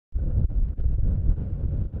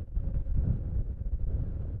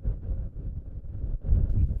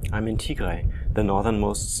I'm in Tigray, the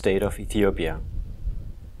northernmost state of Ethiopia.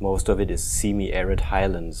 Most of it is semi-arid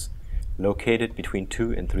highlands, located between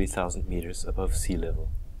 2,000 and 3,000 meters above sea level.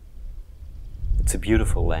 It's a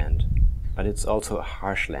beautiful land, but it's also a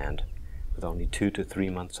harsh land, with only 2 to 3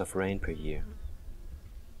 months of rain per year.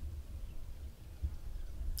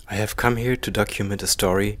 I have come here to document a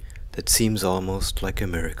story that seems almost like a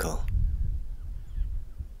miracle.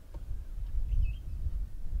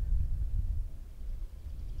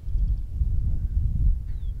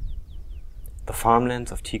 The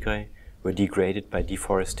farmlands of Tigray were degraded by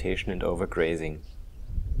deforestation and overgrazing.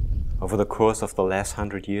 Over the course of the last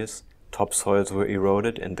 100 years, topsoils were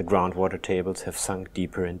eroded and the groundwater tables have sunk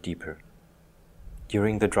deeper and deeper.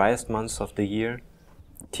 During the driest months of the year,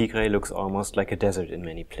 Tigray looks almost like a desert in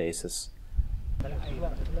many places.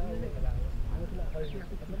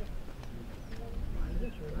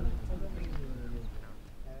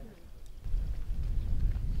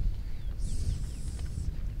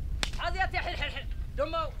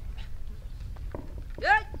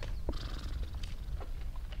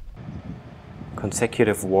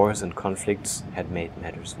 Consecutive wars and conflicts had made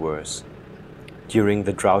matters worse. During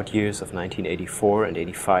the drought years of 1984 and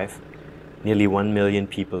 85, nearly 1 million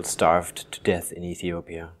people starved to death in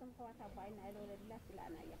Ethiopia.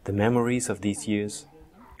 The memories of these years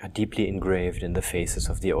are deeply engraved in the faces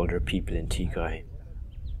of the older people in Tigray.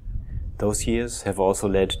 Those years have also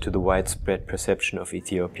led to the widespread perception of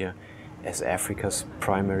Ethiopia as Africa's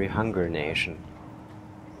primary hunger nation.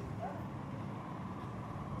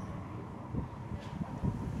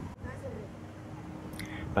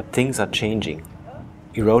 But things are changing.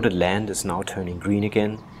 Eroded land is now turning green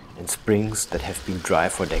again, and springs that have been dry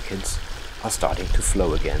for decades are starting to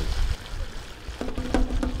flow again.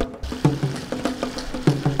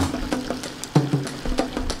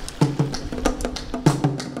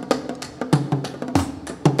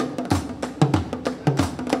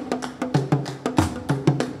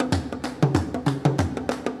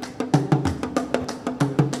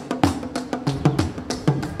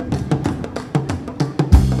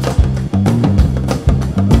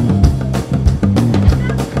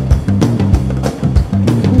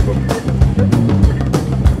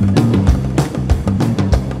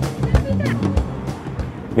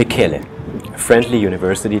 Mekele, a friendly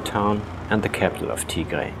university town and the capital of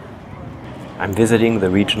Tigray. I'm visiting the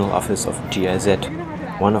regional office of GIZ,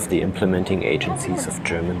 one of the implementing agencies of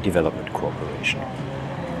German Development Cooperation.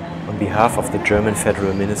 On behalf of the German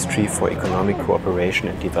Federal Ministry for Economic Cooperation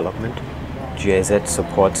and Development, GIZ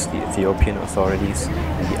supports the Ethiopian authorities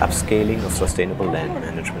in the upscaling of sustainable land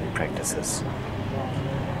management practices.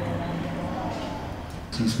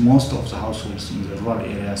 Since most of the households in the rural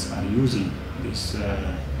areas are using these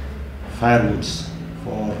firewoods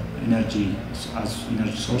for energy as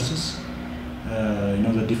energy sources,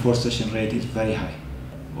 the deforestation rate is very high.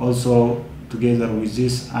 Also, together with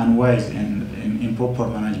this unwise and improper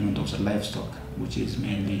management of the livestock, which is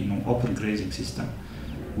mainly open grazing system,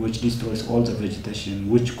 which destroys all the vegetation,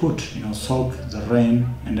 which could soak the rain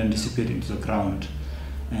and then dissipate into the ground.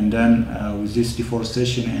 And then with this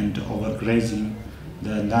deforestation and overgrazing,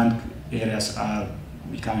 the land areas are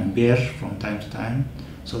becoming bare from time to time.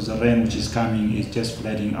 So the rain which is coming is just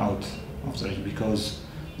flooding out of the rain because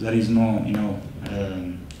there is no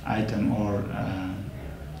item or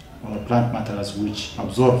plant materials which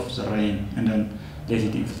absorb the rain and then let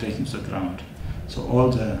it infiltrate into the ground. So all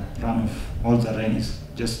the runoff, all the rain is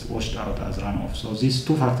just washed out as runoff. So these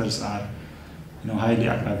two factors are highly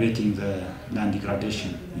aggravating the land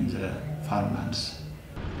degradation in the farmlands.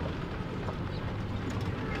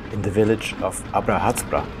 In the village of Abraha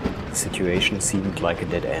Atsbeha, the situation seemed like a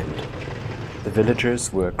dead end. The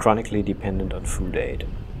villagers were chronically dependent on food aid.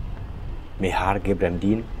 Mehar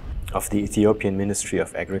Gebremdin of the Ethiopian Ministry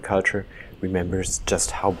of Agriculture remembers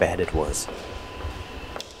just how bad it was.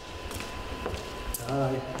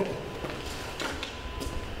 There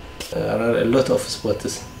are a lot of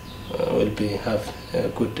spots will have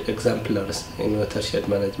good exemplars in watershed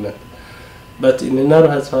management. But in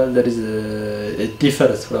Abraha Atsbeha there is a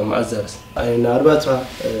difference from others. In Abraha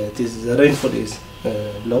Atsbeha, the rainfall is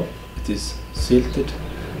low, it is silted,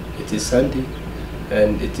 it is sandy,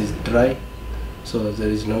 and it is dry. So there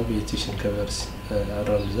is no vegetation covers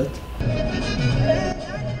around that.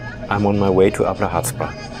 I'm on my way to Abraha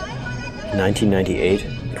Atsbeha. In 1998,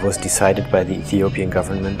 it was decided by the Ethiopian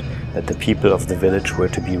government that the people of the village were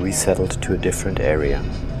to be resettled to a different area.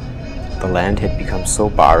 The land had become so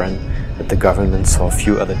barren that the government saw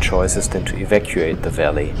few other choices than to evacuate the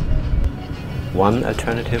valley. One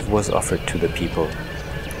alternative was offered to the people.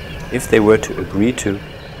 If they were to agree to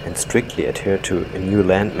and strictly adhere to a new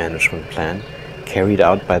land management plan carried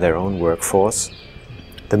out by their own workforce,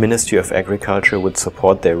 the Ministry of Agriculture would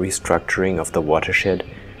support their restructuring of the watershed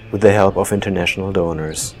with the help of international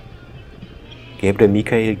donors. Gebre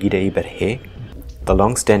Mikael Gidei Berhe, the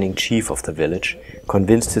long-standing chief of the village,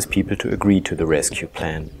 convinced his people to agree to the rescue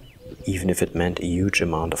plan, even if it meant a huge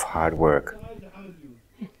amount of hard work.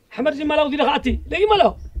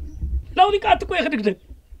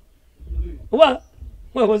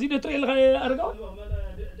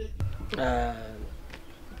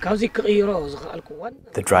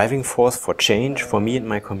 The driving force for change for me and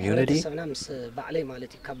my community?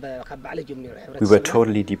 We were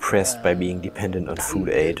totally depressed by being dependent on food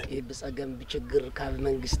aid. It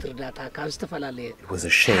was a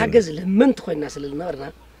shame.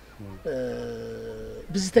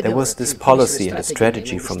 There was this policy and a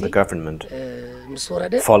strategy from the government.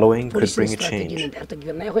 Following could bring a change.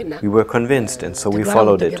 We were convinced, and so we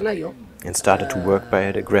followed it and started to work by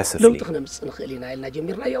it aggressively.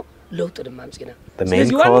 The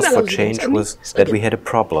main cause for change was that we had a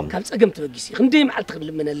problem.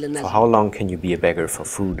 For how long can you be a beggar for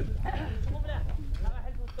food?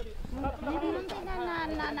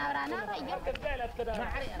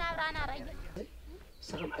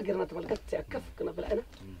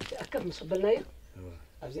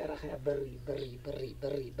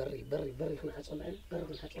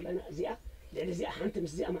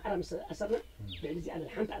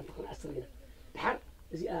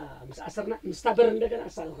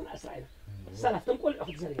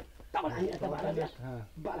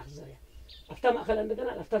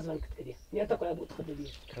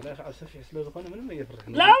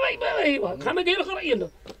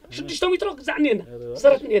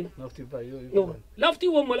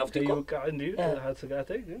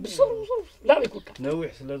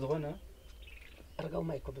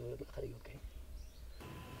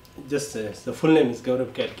 Just the full name is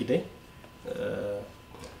Abraha Atsbeha,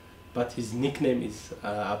 but his nickname is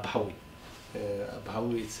Abaháui.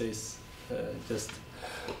 Abaháui, it says just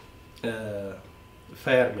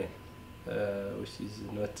fireman, which is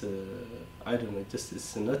not, I don't know, just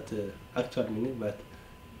it's not actual meaning, but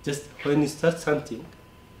just when you start something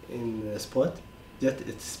in a spot, just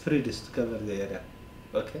it spreads to cover the area,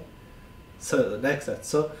 okay? So like that.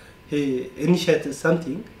 So he initiated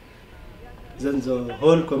something, then the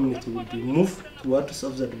whole community will be moved towards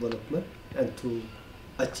of the development and to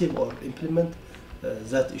achieve or implement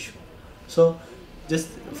that issue. So just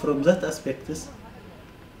from that aspect,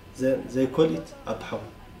 then they call it Abaháui.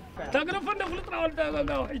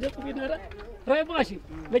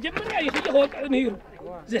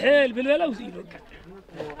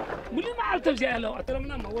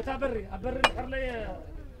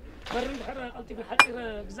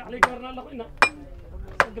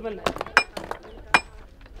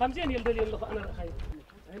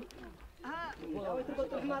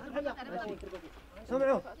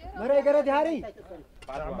 سمعوا مرة قرد هاري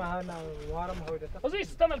وزي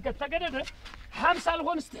استملك تجدد حمسة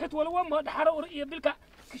الغون استحت ولو ما دحرق رأي بالك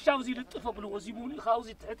كشاوزي للطفل بلو وزيبوني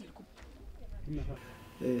خاوزي تحت لكم.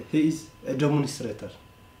 He is a demonstrator,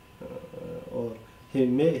 or he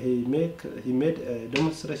made a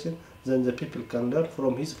demonstration. Then the people can learn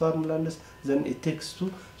from his farmlands. Then it takes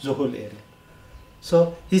to the whole area.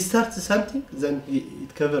 So he starts something, then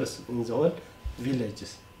it covers in the whole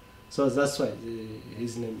villages. So that's why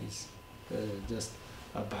his name is just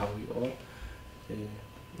Abaháui, or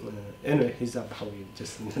anyway, he's Abaháui,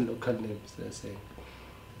 just in the local names they're saying.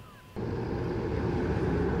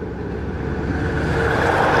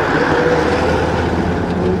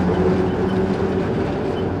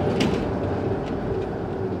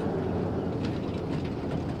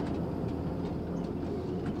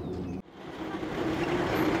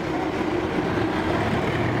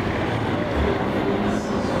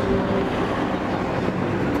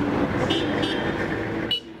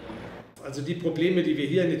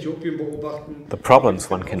 The problems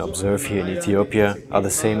one can observe here in Ethiopia are the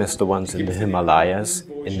same as the ones in the Himalayas,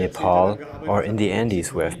 in Nepal, or in the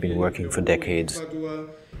Andes, where I've been working for decades.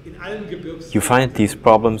 You find these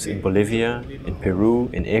problems in Bolivia, in Peru,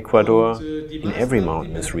 in Ecuador, in every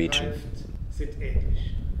mountainous region.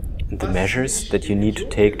 And the measures that you need to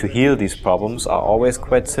take to heal these problems are always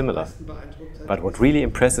quite similar. But what really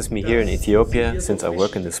impresses me here in Ethiopia, since I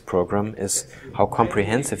work in this program, is how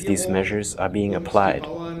comprehensive these measures are being applied.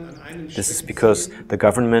 This is because the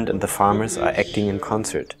government and the farmers are acting in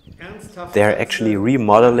concert. They are actually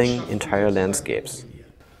remodeling entire landscapes.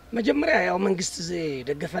 The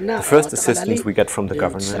first assistance we got from the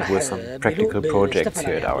government were some practical projects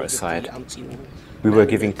here at our site. We were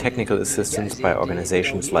giving technical assistance by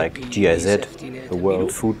organizations like GIZ, the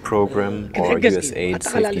World Food Program, or USAID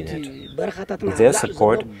Safety Net. With their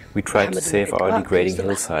support, we tried to save our degrading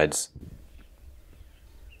hillsides.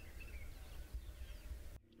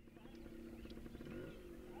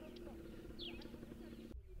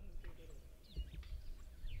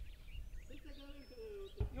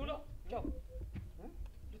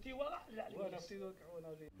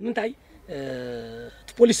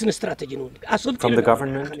 From the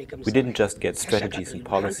government, we didn't just get strategies and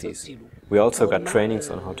policies, we also got trainings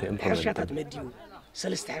on how to implement them.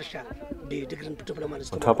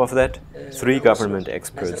 On top of that, 3 government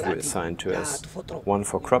experts were assigned to us, 1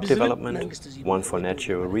 for crop development, 1 for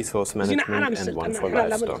natural resource management, and 1 for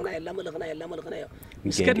livestock.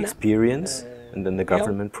 We gained experience, and then the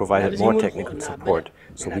government provided more technical support,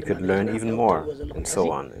 so we could learn even more, and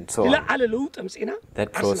so on, and so on.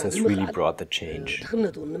 That process really brought the change.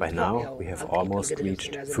 By now, we have almost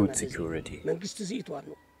reached food security.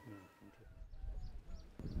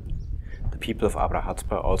 The people of Abraha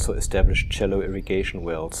Atsbeha also established shallow irrigation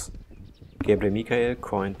wells. Gebre Michael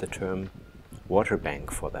coined the term water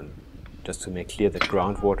bank for them. Just to make clear that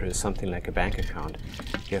groundwater is something like a bank account,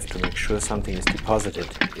 you have to make sure something is deposited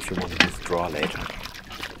if you want to withdraw later.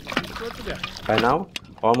 By now,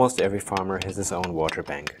 almost every farmer has his own water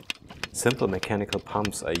bank. Simple mechanical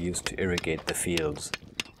pumps are used to irrigate the fields.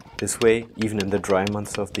 This way, even in the dry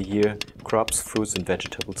months of the year, crops, fruits and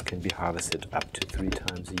vegetables can be harvested up to 3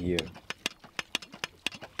 times a year.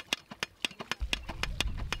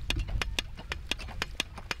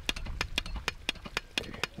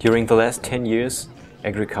 During the last 10 years,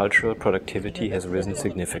 agricultural productivity has risen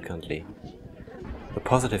significantly. The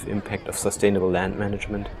positive impact of sustainable land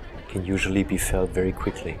management can usually be felt very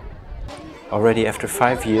quickly. Already after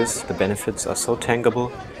 5 years, the benefits are so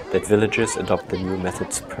tangible that villagers adopt the new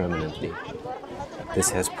methods permanently. This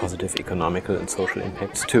has positive economical and social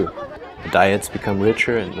impacts too. The diets become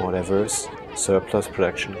richer and more diverse, surplus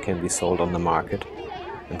production can be sold on the market,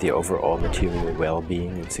 and the overall material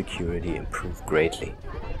well-being and security improve greatly.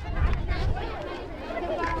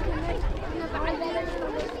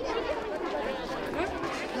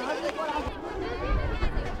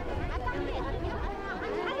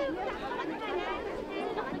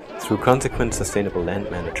 Through consequent sustainable land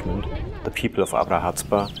management, the people of Abraha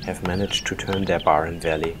Atsbeha have managed to turn their barren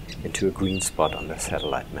valley into a green spot on their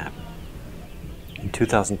satellite map. In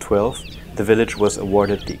 2012, the village was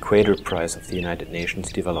awarded the Equator Prize of the United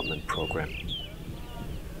Nations Development Program.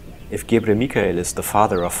 If Gebre Michael is the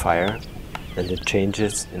father of fire, then the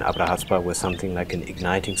changes in Abraha Atsbeha were something like an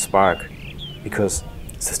igniting spark, because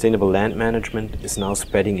sustainable land management is now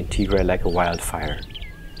spreading in Tigray like a wildfire.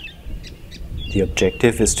 The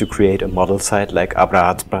objective is to create a model site like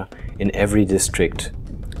Abraha Atsbeha in every district,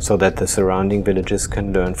 so that the surrounding villages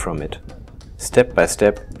can learn from it. Step by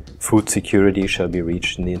step, food security shall be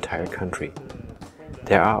reached in the entire country.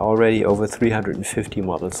 There are already over 350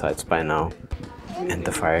 model sites by now, and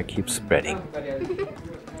the fire keeps spreading.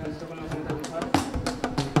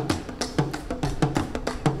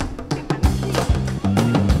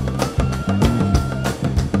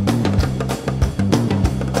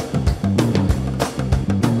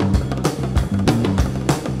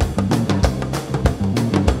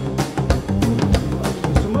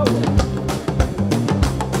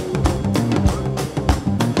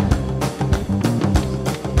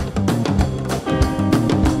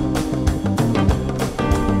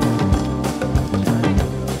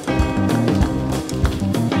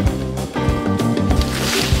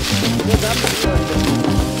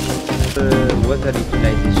 Water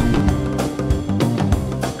utilization.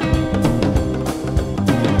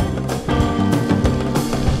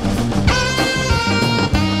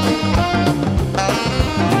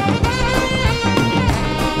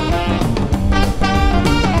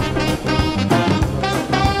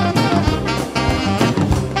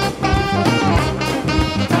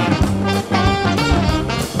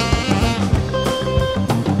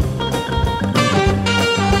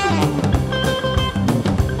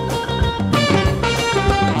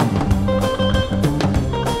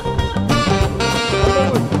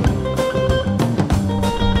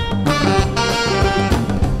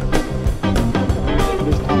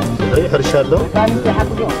 حرشالو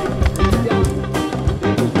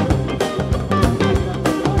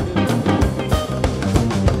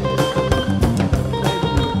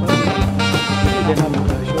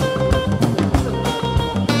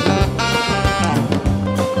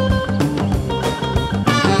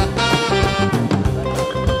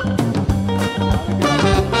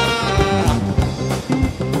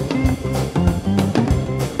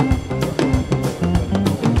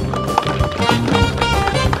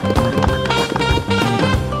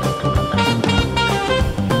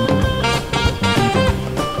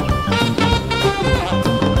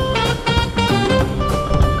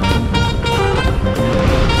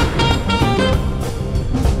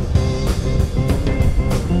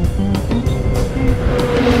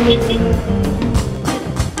you.